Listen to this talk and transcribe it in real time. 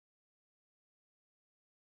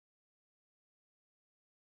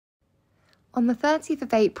On the 30th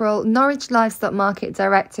of April, Norwich Livestock Market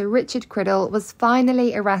Director Richard Criddle was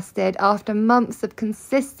finally arrested after months of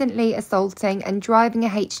consistently assaulting and driving a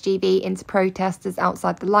HGV into protesters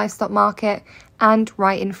outside the livestock market and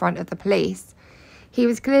right in front of the police. He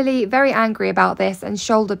was clearly very angry about this and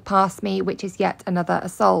shouldered past me, which is yet another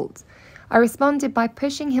assault. I responded by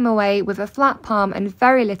pushing him away with a flat palm and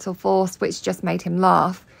very little force, which just made him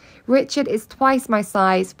laugh. Richard is twice my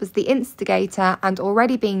size, was the instigator and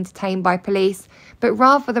already being detained by police, but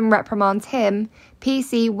rather than reprimand him,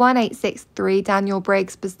 PC 1863 Daniel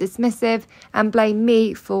Briggs was dismissive and blamed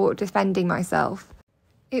me for defending myself.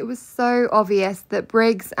 It was so obvious that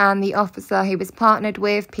Briggs and the officer he was partnered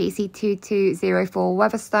with, PC 2204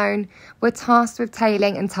 Weatherstone, were tasked with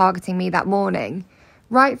tailing and targeting me that morning.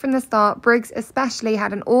 Right from the start, Briggs especially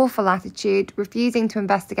had an awful attitude, refusing to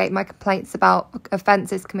investigate my complaints about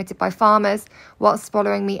offences committed by farmers, whilst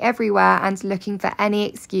following me everywhere and looking for any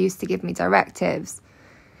excuse to give me directives.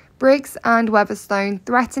 Briggs and Weatherstone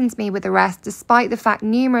threatened me with arrest despite the fact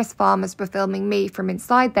numerous farmers were filming me from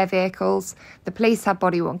inside their vehicles. The police had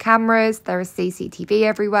body-worn cameras, there is CCTV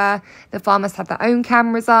everywhere, the farmers had their own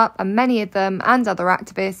cameras up, and many of them and other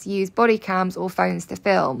activists used body cams or phones to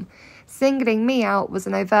film. Singling me out was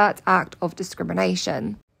an overt act of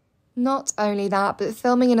discrimination. Not only that, but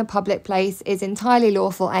filming in a public place is entirely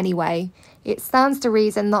lawful anyway. It stands to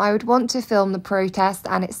reason that I would want to film the protest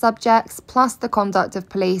and its subjects, plus the conduct of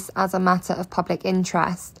police as a matter of public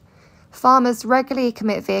interest. Farmers regularly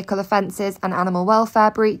commit vehicle offences and animal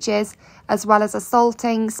welfare breaches, as well as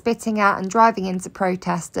assaulting, spitting at and driving into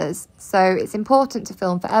protesters, so it's important to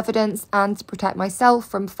film for evidence and to protect myself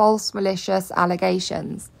from false malicious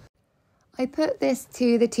allegations. I put this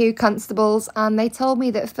to the two constables and they told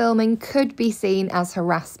me that filming could be seen as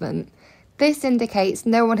harassment. This indicates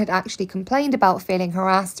no one had actually complained about feeling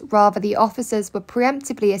harassed, rather the officers were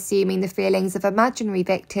preemptively assuming the feelings of imaginary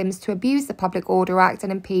victims to abuse the Public Order Act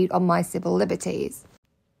and impede on my civil liberties.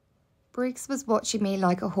 Briggs was watching me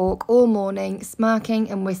like a hawk all morning, smirking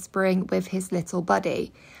and whispering with his little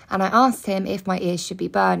buddy, and I asked him if my ears should be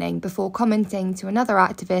burning before commenting to another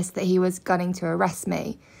activist that he was gunning to arrest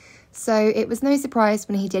me. So it was no surprise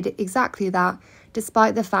when he did exactly that,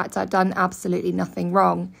 despite the fact I'd done absolutely nothing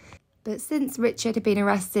wrong. But since Richard had been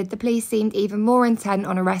arrested, the police seemed even more intent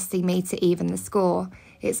on arresting me to even the score.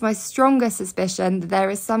 It's my strongest suspicion that there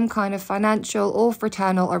is some kind of financial or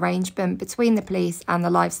fraternal arrangement between the police and the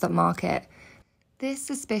livestock market. This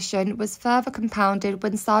suspicion was further compounded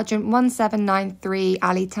when Sergeant 1793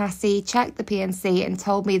 Ali Tassi checked the PNC and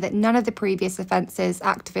told me that none of the previous offences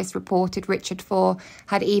activists reported Richard for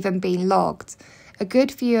had even been logged. A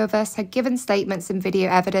good few of us had given statements and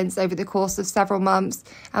video evidence over the course of several months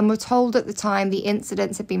and were told at the time the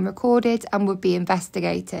incidents had been recorded and would be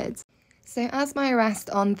investigated. So as my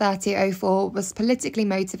arrest on 30/04 was politically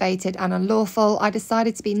motivated and unlawful, I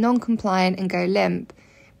decided to be non-compliant and go limp.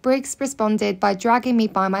 Briggs responded by dragging me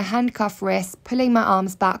by my handcuffed wrists, pulling my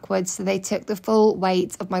arms backwards so they took the full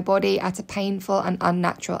weight of my body at a painful and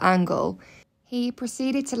unnatural angle. He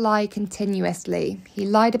proceeded to lie continuously. He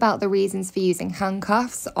lied about the reasons for using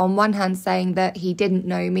handcuffs, on one hand saying that he didn't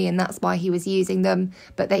know me and that's why he was using them,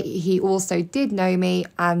 but that he also did know me,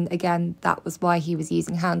 and again, that was why he was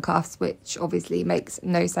using handcuffs, which obviously makes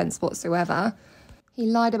no sense whatsoever. He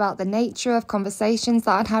lied about the nature of conversations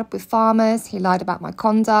that I'd had with farmers, he lied about my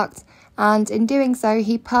conduct, and in doing so,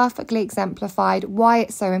 he perfectly exemplified why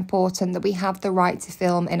it's so important that we have the right to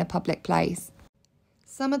film in a public place.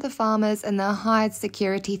 Some of the farmers and their hired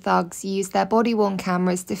security thugs used their body-worn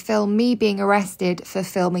cameras to film me being arrested for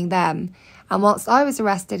filming them. And whilst I was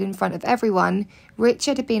arrested in front of everyone,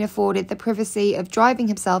 Richard had been afforded the privacy of driving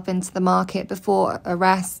himself into the market before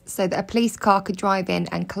arrest so that a police car could drive in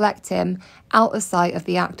and collect him out of sight of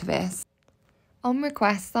the activists. On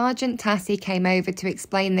request, Sergeant Tassi came over to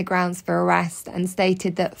explain the grounds for arrest and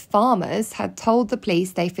stated that farmers had told the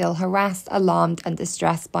police they feel harassed, alarmed and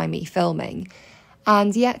distressed by me filming.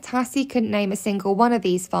 And yet Tassi couldn't name a single one of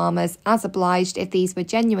these farmers, as obliged if these were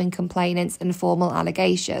genuine complainants and formal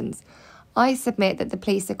allegations. I submit that the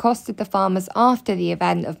police accosted the farmers after the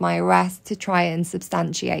event of my arrest to try and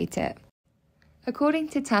substantiate it. According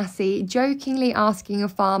to Tassi, jokingly asking a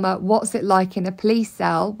farmer what's it like in a police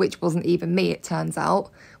cell, which wasn't even me it turns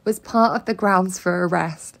out, was part of the grounds for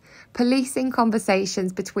arrest. Policing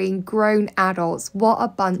conversations between grown adults, what a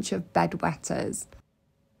bunch of bedwetters.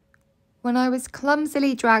 When I was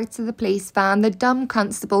clumsily dragged to the police van, the dumb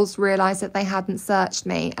constables realised that they hadn't searched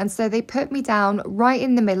me, and so they put me down right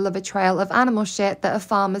in the middle of a trail of animal shit that a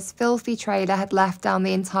farmer's filthy trailer had left down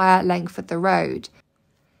the entire length of the road.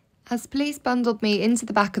 As police bundled me into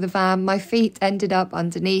the back of the van, my feet ended up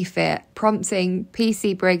underneath it, prompting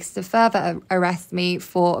PC Briggs to further arrest me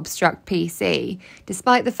for obstruct PC,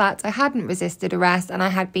 despite the fact I hadn't resisted arrest and I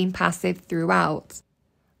had been passive throughout.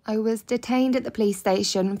 I was detained at the police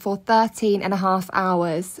station for 13.5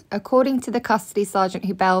 hours. According to the custody sergeant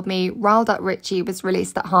who bailed me, riled up Richie was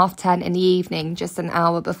released at 10:30 in the evening, just an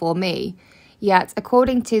hour before me. Yet,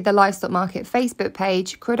 according to the Livestock Market Facebook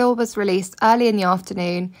page, Criddle was released early in the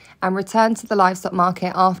afternoon and returned to the livestock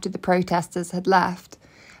market after the protesters had left.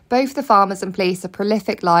 Both the farmers and police are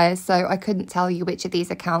prolific liars, so I couldn't tell you which of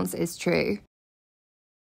these accounts is true.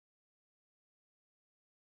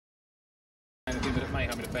 Anything that may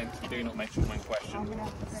have an offence, do not mention when questioned.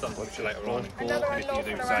 Some point you later on in court, and if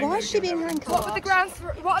you do so, why is she being handcuffed? What are the grounds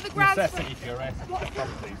for necessity for your arrest?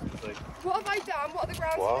 What have I done? What are the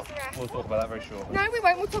grounds for this arrest? We'll talk about that very shortly. No, we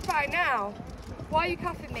won't. We'll talk about it now. Why are you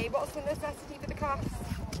cuffing me? What's the necessity for the cuffs?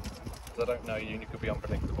 Because I don't know you and you could be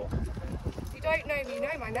unpredictable. You don't know me, you know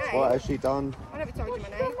my name. What has she done? I never told you my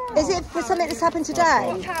name. Is it for something that's happened today?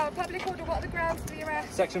 What power? Public order, what are the grounds for the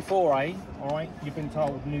arrest? Section 4a, alright? You've been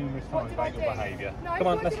told numerous times about your behaviour. No, Come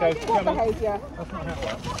on, let's go. What behaviour? That's not how it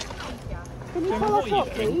works. Can you tell us what,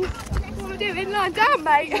 please? What am I doing? Lying down,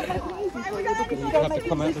 mate. You have to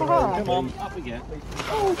come out the road. Come on, up again. Get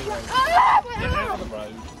out of the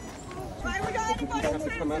road.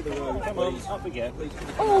 Come on, up again. Get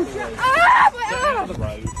out of the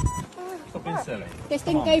road. Stop being silly. This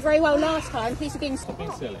didn't go very well last time. Police are being Stop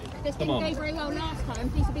being silly. This didn't go very well last time.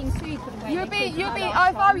 Police are being sued for the way If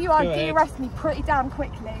I were you, I'd de-arrest me pretty damn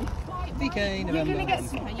quickly. Okay, You're gonna get,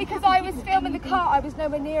 because I was filming the car, I was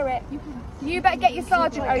nowhere near it. You better get your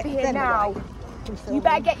sergeant over here now. You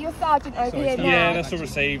better get your sergeant over here now. Yeah, that's all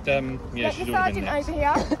received. Yeah, get your sergeant over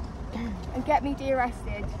here and get me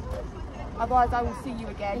de-arrested. Otherwise, I will sue you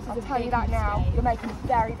again. I'll tell you that now. You're making a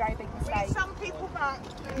very, very big mistake. Some people back.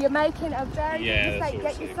 You're making a very big mistake.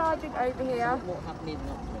 That's Get your sergeant over here.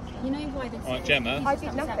 You know why this Alright, Gemma. I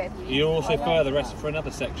did nothing. You're also further arrested for another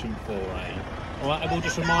section 4a. Alright, I will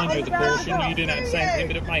just remind you of the caution. You're doing that the same thing,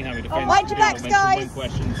 but it may have a defence. Mind your backs, guys.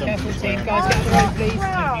 Careful team, guys, get out the road, please.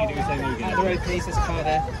 Ground. You do the same thing Out again. the road, please, there's a car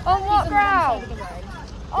there. On what ground?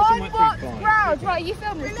 On might what be fine. ground? Right, you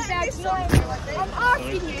filming this today. I'm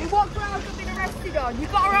asking you what grounds I've been arrested on. You've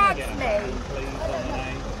got to answer me.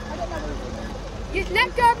 You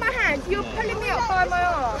let go of my hand. You're pulling me up by my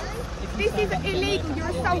arm. This is illegal. You're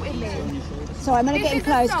assaulting me. Sorry, I'm going to get him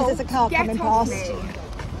close because there's a car coming past.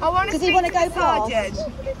 I want to Does he want to go sergeant.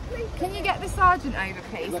 Can you get the sergeant over,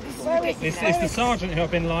 please? It's the sergeant who I've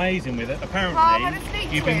been liaising with. I wanna Apparently, speak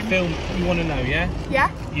to you've been him. filmed. You want to know, yeah? Yeah?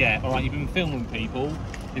 Yeah, alright, you've been filming people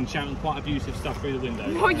and shouting quite abusive stuff through the window.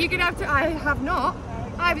 Well, you're going to have to. I have not.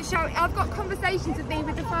 I haven't shouted. I've got conversations with me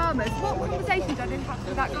with the farmers. What conversations I didn't have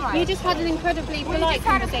with that guy? You just had an incredibly polite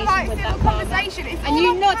had a conversation polite, with civil that farmer. conversation. It's And all you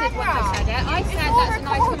on nodded when I camera. said it. I It's said all that's a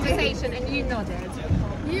nice recorded. conversation and you nodded.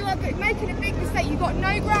 You are making a big mistake. You've got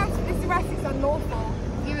no grounds for this arrest. It's unlawful.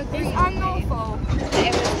 You agree. It's unlawful.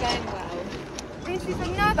 It was going well. This is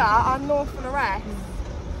another unlawful arrest,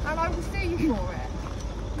 and I will sue you for it.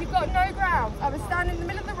 You've got no grounds. I was standing in the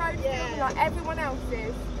middle of the road filming like everyone else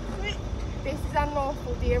is. This is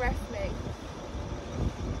unlawful. De-arrest me.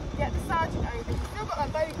 Get the sergeant over. You've still got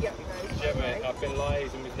that bogey up your nose. Gemma, I've been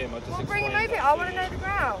liaising with him. I just Well, bring him explained over. that I to want to you. know the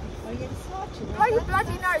grounds. Oh, you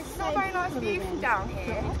bloody know. It's not a very nice view from down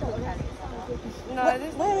here. No,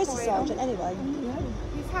 there's Where no is the point. sergeant anyway?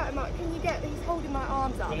 He's hurting my. Can you get? He's holding my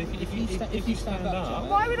arms up. Well, if you stand up,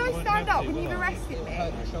 Why would I you won't stand have up to, when will you've I? arrested me?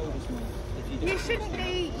 You shouldn't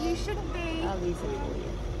be. You shouldn't be. He's Yeah,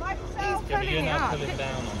 but pulling you're me not up. pulling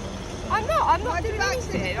down on them. I'm not doing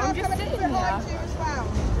anything. I'm just sitting here.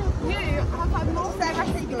 You have had more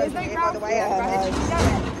arrested. There's no grounds for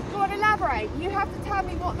it. Go on, elaborate. You have to tell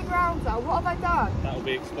me what the grounds are. What have I done? That will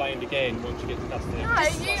be explained again once you get to custody. No,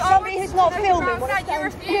 you. Somebody who's not filming when when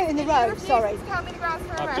it's in the road, sorry. Tell me the grounds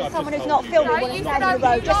for I've arrest. just Someone who's told not you. filming No, when you it's said out in the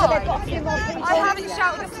you road, just so lied. they've got a few more things I on. haven't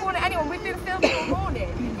shouted this morning at anyone. We've been filming all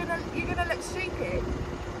morning. You're gonna look stupid.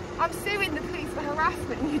 I'm suing the police for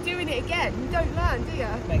harassment and you're doing it again. You don't learn, do you?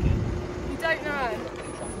 You don't learn.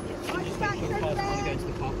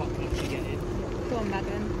 Go on,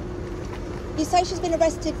 Megan. You say she's been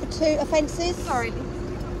arrested for 2 offences? Sorry.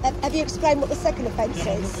 Have you explained what the second offence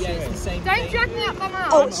is? Yeah, it's the same Don't thing. drag me up my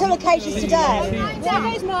mouth. Oh, 2 occasions today. Why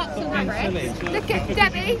are those marks on my wrist? Look at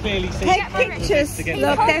Debbie. Take pictures.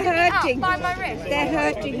 Look, they're hurting. By my wrist. They're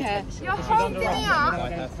hurting her. You're holding me up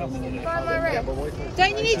by my wrist.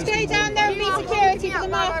 Don't you need to go down there and be security for the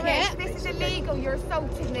market? This is illegal. You're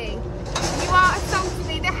assaulting me. You are assaulting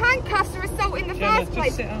me. The handcuffs are assault in the first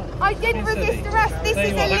place. I didn't resist arrest. This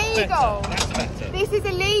is illegal. This is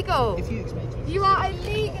illegal. If you explain to us. You are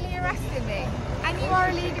illegally arresting me, and you are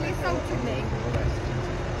illegally assaulting me.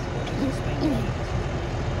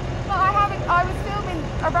 But I was filming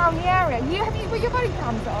around the area. Have you got your body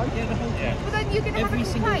cams on? Yeah, the whole thing. Well then you're going to have a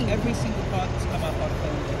complaint. Every single car that's come up, I've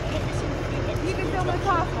filmed it. And every single thing. You can film the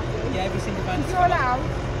car copy? Yeah, every single van. You're allowed?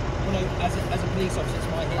 Well, no, as a police officer, it's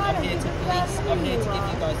my here. I'm here to police. I'm here to give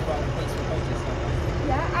you guys the right place for protest.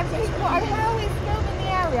 Yeah, and how is filming the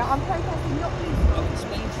area? I'm protesting, not police. I'll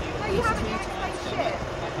explain to you. No, you haven't. You explained shit.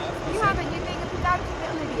 You haven't. You're being a pedantic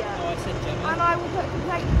little idiot. No, I said Gemma. And I will put a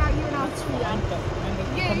complaint about you and I'll sue you.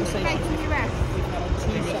 You making me arrest.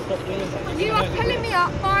 You are pulling me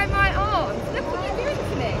up by my arms. Look what you're doing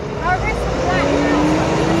to me. I arrest you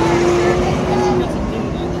right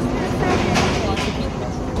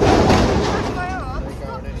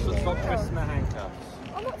Stop twisting the handcuffs.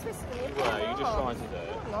 I'm not twisting it. Well, you just tried to do it.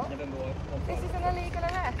 I'm not. This is an illegal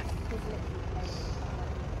arrest.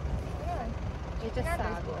 You're just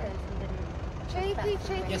sad.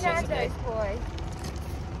 Cheeky Nando's boy.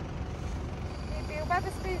 You'd be a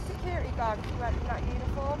Weatherspoon security guard if you weren't in that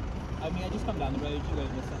uniform. I mean, I just come down the road, you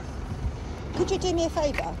won't miss us. Could you do me a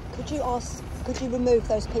favour? Could you remove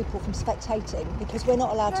those people from spectating? Because we're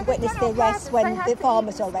not allowed to witness the arrests when the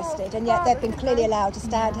farmers are arrested, and yet they've been clearly allowed to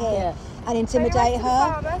stand here and intimidate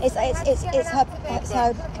her. It's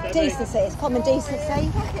her decency, it's common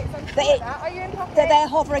decency. That they're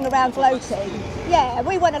hovering around gloating. Yeah,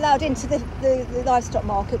 we weren't allowed into the livestock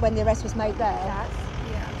market when the arrest was made there. Yeah.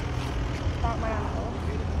 About my animal.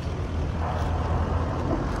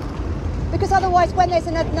 Because otherwise, when there's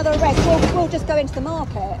another arrest, we'll just go into the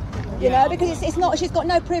market, you know, because it's not. She's got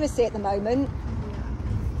no privacy at the moment.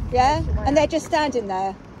 Yeah, and they're just standing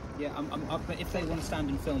there. Yeah, but if they want to stand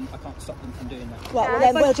and film, I can't stop them from doing that. Right, well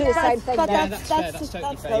then we'll do the same thing. But then. That's fair, that's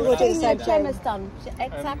totally fair. We'll do the same thing. Gemma's done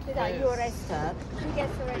exactly that. You arrest her. She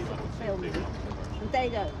gets arrested for filming. And they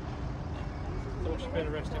don't. So what's she been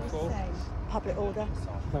arrested for? Public order.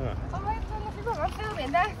 Oh, I've done nothing wrong. I'm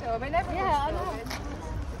filming, they're filming, everyone's filming.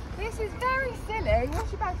 This is very silly.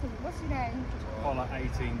 What's your back? What's your name? Oh, like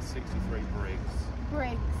 1863 Briggs.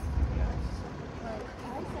 Briggs. Yes. Right,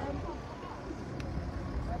 okay, so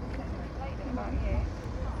I'll be complaining about you.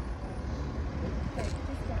 Okay,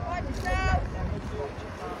 just go. Right, yourself.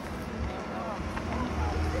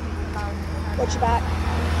 Watch your back.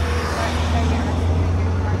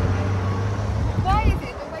 Why is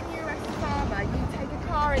it that when you arrest a farmer, you take a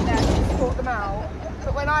car in there to escort them out,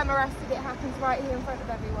 but when I'm arrested, it happens right here in front of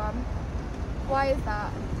everyone? Why is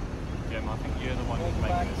that? Jim, I think you're the one who's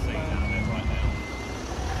making a scene out of it right now.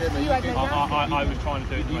 I was trying to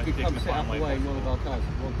do it the most dignified way possible. one of our cars if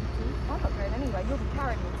you wanted to. I'm not going anywhere. You'll be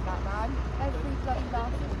carrying me to that man. Every bloody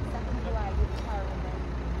last second of the way, you'll be carrying me.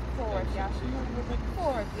 Four of you.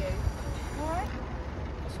 Four of you. Alright?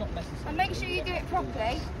 That's not necessary. And make sure you do it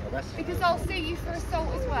properly, because I'll sue you for assault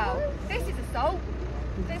as well. This is assault.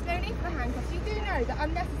 There's no need for the handcuffs. You do know that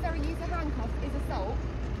unnecessary use of handcuffs is assault.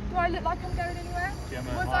 Do I look like I'm going anywhere?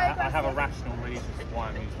 Gemma, Was I have aggressive? a rational reason for why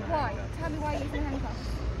I'm using the Why? handcuffs. Tell me why you're using handcuffs.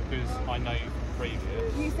 Because I know you from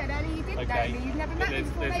previous. You said earlier you didn't know me. You've never met me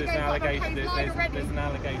before. There's an allegation. There's an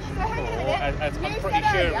allegation So hang on a minute. I'm You pretty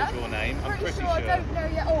said sure it earlier- was your name. I'm pretty sure. I don't know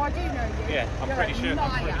you. Oh, I do know you. Yeah, I'm You're pretty a sure.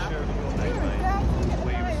 I'm pretty liar. sure it was your name, You're a mate. dirty little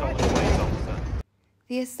Where you liar. assaulted a police officer.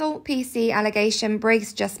 The assault PC allegation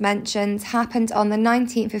Briggs just mentioned happened on the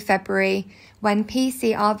 19th of February when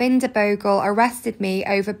PC Arvinder Bogle arrested me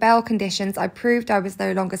over bail conditions I proved I was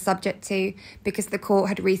no longer subject to because the court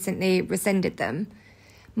had recently rescinded them.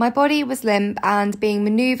 My body was limp and being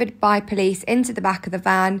manoeuvred by police into the back of the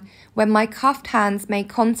van when my cuffed hands made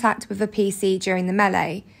contact with a PC during the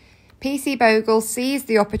melee. PC Bogle seized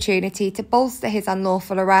the opportunity to bolster his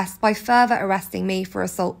unlawful arrest by further arresting me for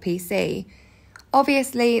assault PC.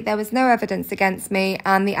 Obviously, there was no evidence against me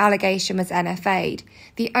and the allegation was NFA'd.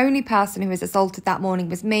 The only person who was assaulted that morning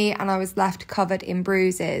was me and I was left covered in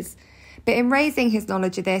bruises. But in raising his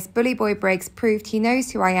knowledge of this, Bullyboy Briggs proved he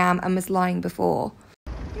knows who I am and was lying before.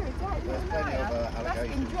 You're a dirty little liar. That's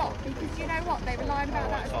been dropped because you know what? They were lying about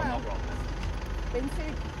that as I'm well. not wrong. Then so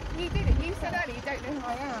you did it. You said earlier you don't know who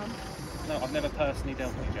I am. No, I've never personally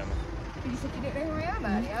dealt with you, Gemma. You said you didn't know who I am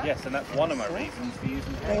earlier. Yes, and that's one of my reasons for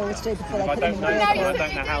using They always do before they If I put them don't in know, the if I vehicle.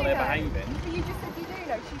 don't know how they're behaving. But you just said you do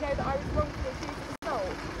know. You know that I was wrongfully accused of assault. I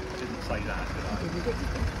didn't say that, did I? You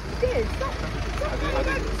did. Stop. I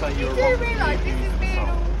didn't say you were You do wrongfully realise this is accused of being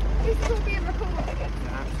assault. all, this is all being recorded. It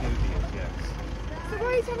absolutely is, yes. So why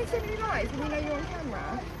are you telling so many lies when you know you're on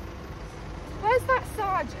camera? Where's that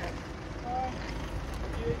sergeant?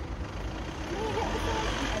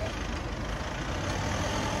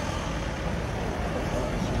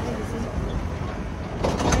 He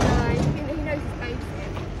knows it's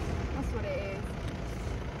basic. That's what it is.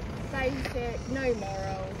 Basic, no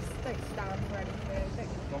morals, don't stand for anything, don't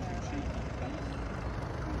give a fuck.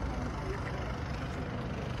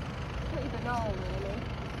 Pretty banal, really.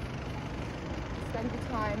 Spend your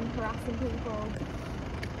time harassing people,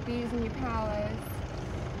 abusing your powers.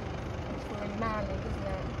 It's really manly, isn't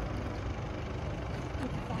it?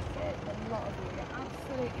 You're pathetic, a lot of you. You're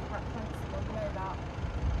absolutely reprehensible, you know that.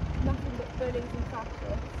 Nothing but bullies and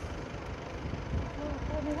fascists.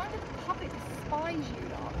 Oh, no wonder the public despise you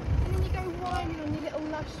lot. And then you go whining on your little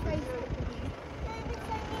lush Facebook feed.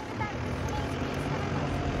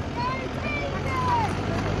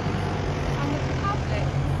 And the public.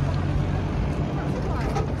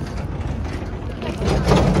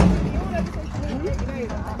 You're all over social media, you know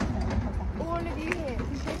that. All of you here,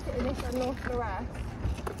 complicit in this unlawful arrest.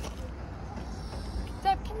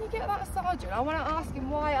 Deb, can you get that sergeant? I want to ask him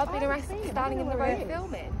why I've been arrested for standing in the road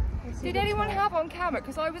filming. Did anyone have on camera?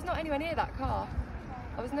 Because I was not anywhere near that car.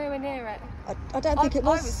 I was nowhere near it. I don't think it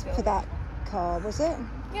was for that car, was it?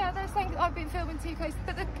 Yeah, they're saying that I've been filming too close.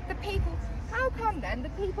 But the people, how come then the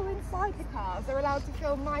people inside the cars are allowed to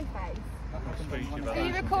film my face? Are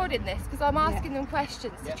you recording this? Because I'm asking them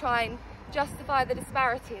questions to try and justify the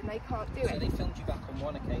disparity and they can't do So they it. filmed you back on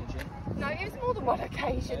one occasion. No, it was more than one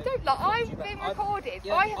occasion. Don't lie. I've been recorded.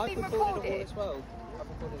 I have been recorded. As well. I've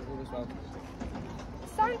recorded it all as well.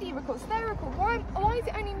 Sandy records, they record. Why is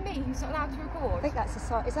it only me who's not allowed to I record? think that's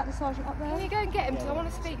the is that the sergeant up there? Can you go and get him? Because I want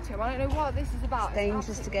to speak to him. I don't know what this is about. It's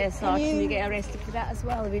dangerous to get a sergeant and you get arrested for that as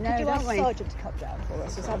well. We know, Could you don't ask the we? sergeant to come down for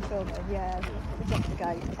us? Because I'm filming. Yeah, we're off the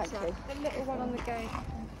gate. Thank you. The little one on the gate.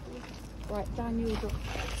 Right, Daniel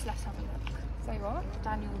Briggs, let's have a look. Say what?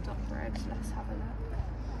 Daniel Briggs, let's have a look.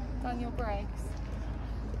 Daniel Briggs.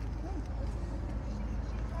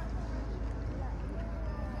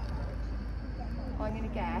 I'm going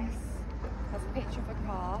to guess. There's a picture of a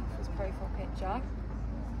car, his profile picture.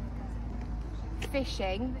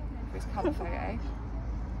 Fishing, his cover photo.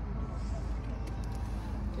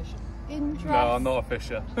 Interest. No, I'm not a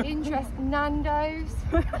fisher. Interest, Nando's,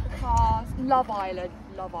 cars, Love Island,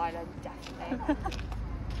 definitely.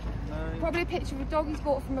 No. Probably a picture of a dog he's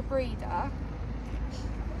bought from a breeder.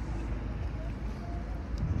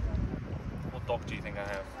 What dog do you think I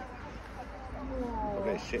have?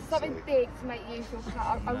 Probably a shih Something tzu. big to make you feel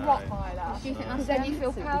proud. A No. Rottweiler. Do you think that's Then you the feel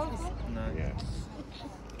answer? powerful? No. Yeah.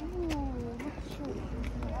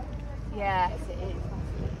 Yes, it is.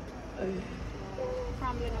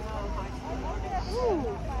 Rambling around high Ooh,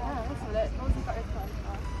 yeah, let's have a look. What's he got his phone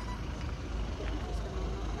for?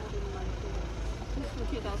 This is from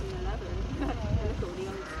 2011. Look all the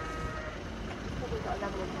old. Probably got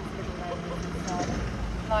another one in his middle name.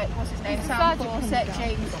 Like, what's his name? Sam Fawcett,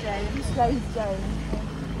 James Jones. James Jones.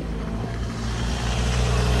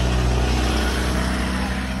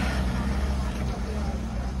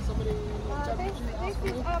 This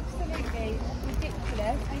is absolutely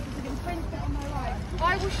ridiculous. This is an infringement on my rights.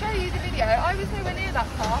 I will show you the video. I was nowhere near that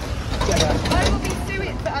car. I will be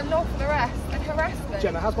suing for unlawful arrest and harassment.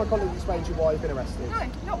 Gemma, has my colleague explained to you why you've been arrested?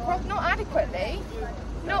 No, not adequately.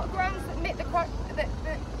 Not grounds that meet the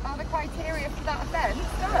criteria for that offence,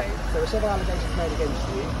 no. There were several allegations made against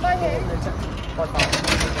you. By who? By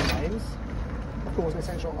farmers. Names. Of course, an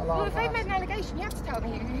essential alarm. Well, if they've made an allegation, you have to tell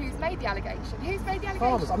me who's made the allegation. Who's made the allegation?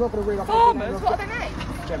 Farmers. I'm not going to read off. Farmers? What are their names?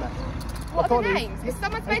 Gemma. What are their names? If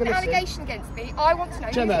someone's made an allegation against me, I want to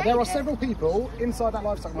know Gemma, who there are made it. several people inside that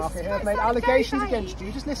livestock market who have made sounds very allegations vague. against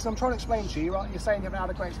you. Just listen, I'm trying to explain to you, right? You're saying you have an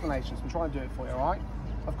adequate explanation, so I'm trying to do it for you, alright?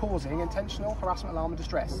 Of causing intentional harassment, alarm and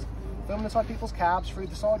distress. Filming inside people's cabs through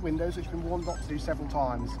the side windows, which you've been warned not to do several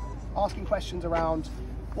times. Asking questions around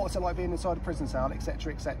what's it like being inside a prison cell,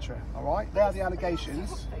 etc, etc. Alright? They are the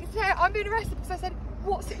allegations. Yeah, I'm being arrested because I said,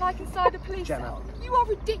 what's it like inside a police Gemma. cell? You are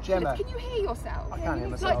ridiculous. Gemma. Can you hear yourself? I can hear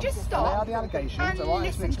myself. Like, just They stop. are the allegations, and alright?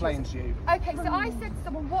 It's listen been explained to you. Okay, so I said to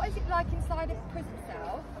someone, what is it like inside a prison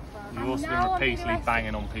cell? You've also been repeatedly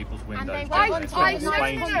banging on people's windows. I Gemma. It's been I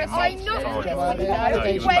explained to you know. multiple Well, times. the No,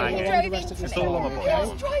 allegations you were are when he banging. drove arrested into It's me. all on the He was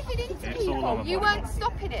board. driving into It's all on people. the You board. weren't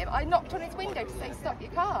stopping him. I knocked on his window to say stop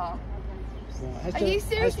your car. Are you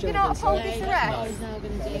seriously going to uphold this arrest?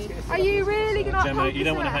 Are you really going to uphold Gemma, you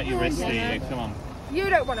don't want to hurt your wrist, do you? arrest? Come on. You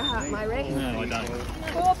don't want to hurt my wrist. No, I don't.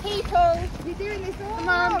 4 people. You're doing this all Come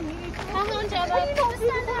on. wrong. Come on, Gemma.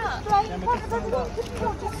 Stand up.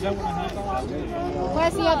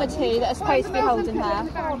 Where's the other 2 that are supposed to be holding her?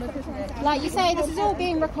 Like you say, this is all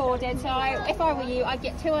being recorded, so if I were you, I'd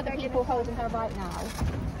get 2 other people holding her right now.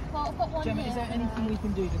 Well, I've got one Gemma, is there anything we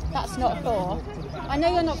can do? That's not 4. I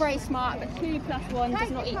know you're not very smart, but 2 plus 1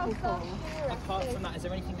 does not equal 4. Apart from that, is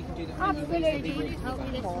there anything we can do that Absolutely.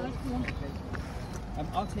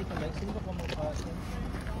 I'll take a look. So we've got one more person.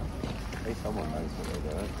 Hey, someone knows what they're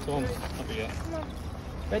doing. Go on, up we go.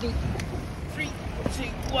 Ready? 3, 2,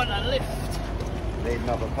 1, and lift. Need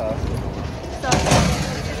another person.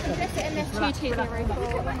 Let's sit in this 2-2-0.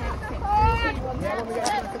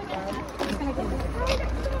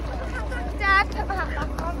 Dad, put my hat back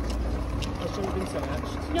on. Has Gemma been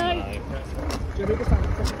searched? No. Gemma, just have to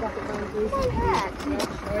press the bracket down, please.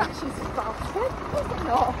 She's a bastard.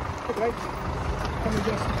 Not. Okay. Can we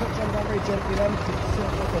just put Gemma down very gently then? To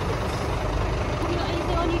sort the pockets. Have you got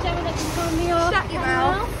anything on you, Gemma, that can calm me off? Shut your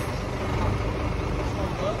mouth.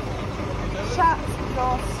 Shut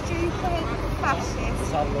your stupid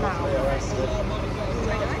fascist mouth.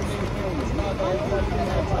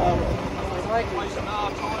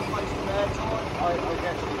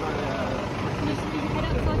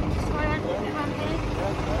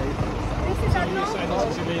 This is unlawful.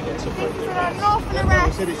 This is an unlawful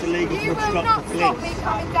arrest. said it's illegal You to will obstruct not the stop police. me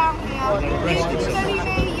coming down here. You can bully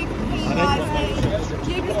me, you can penalise me,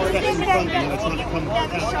 you can intimidate me, you will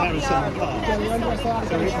never shut me up. Never stop me.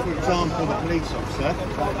 So if, for example, the police officer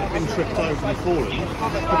had been tripped over and fallen, could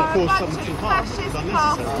have caused something too harm. It was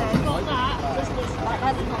unnecessary.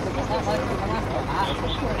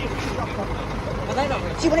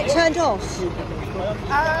 Do you want it turned off?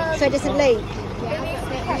 So it doesn't leak? It needs to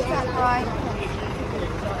be kept upright.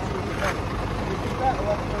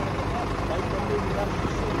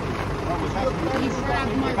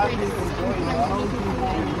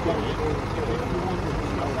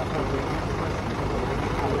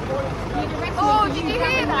 Oh, did you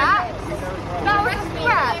hear that? That was a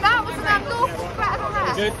threat. That was an unlawful threat of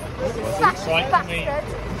arrest. Good. Fascist Right, bastard.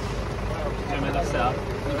 Gemma, that's up.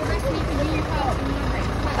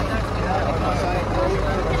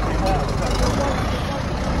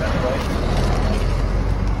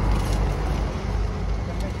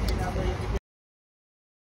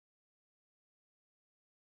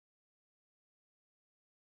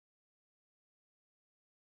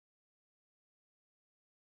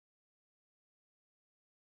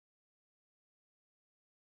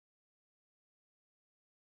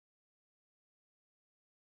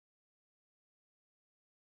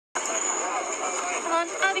 Come on,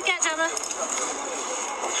 have a get, Gemma.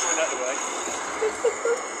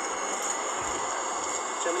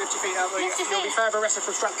 Gemma, lift your feet out. Lift your You'll be feet. further arrested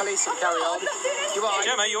for obstruct police and carry on. You are.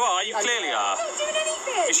 Gemma, you are. You clearly are. I'm not doing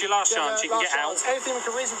anything. It's your last chance. You can get out. Anything we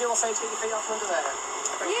can reasonably do, I'll say to get your feet up from under there.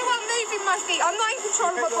 You are moving my feet. I'm not in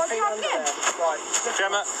control of my body. I'm in. Right.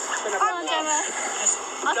 Gemma, Come on, Gemma.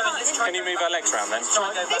 I can't. can you move her legs round then?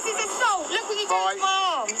 This is assault. Look what you're doing to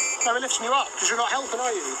my arms. No, we're lifting you up because you're not helping,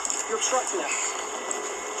 are you? You're obstructing it.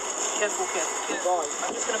 Careful, careful. Right.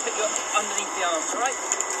 I'm just going to put you up underneath the arms, all right?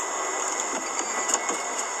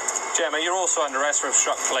 Gemma, you're also under arrest for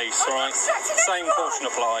obstruct police, all right? Same caution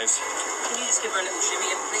applies. Can you just give her a little shimmy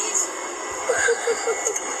in, please?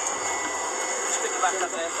 Just put your back up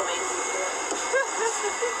there for me.